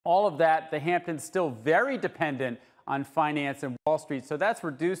All of that, the Hamptons still very dependent on finance and Wall Street, so that's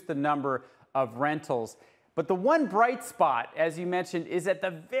reduced the number of rentals. But the one bright spot, as you mentioned, is at the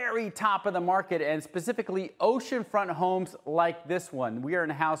very top of the market, and specifically oceanfront homes like this one. We are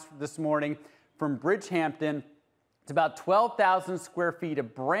in a house this morning from Hampton. It's about 12,000 square feet, a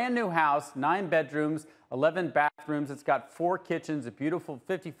brand new house, 9 bedrooms, 11 bathrooms. It's got 4 kitchens, a beautiful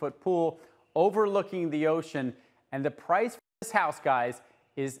 50-foot pool overlooking the ocean. And the price for this house, guys,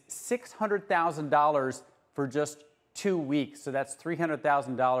 is $600,000 for just 2 weeks. So that's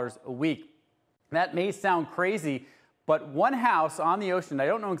 $300,000 a week. That may sound crazy, but one house on the ocean, I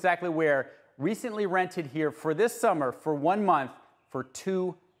don't know exactly where, recently rented here for this summer for 1 month for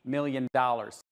 $2 million.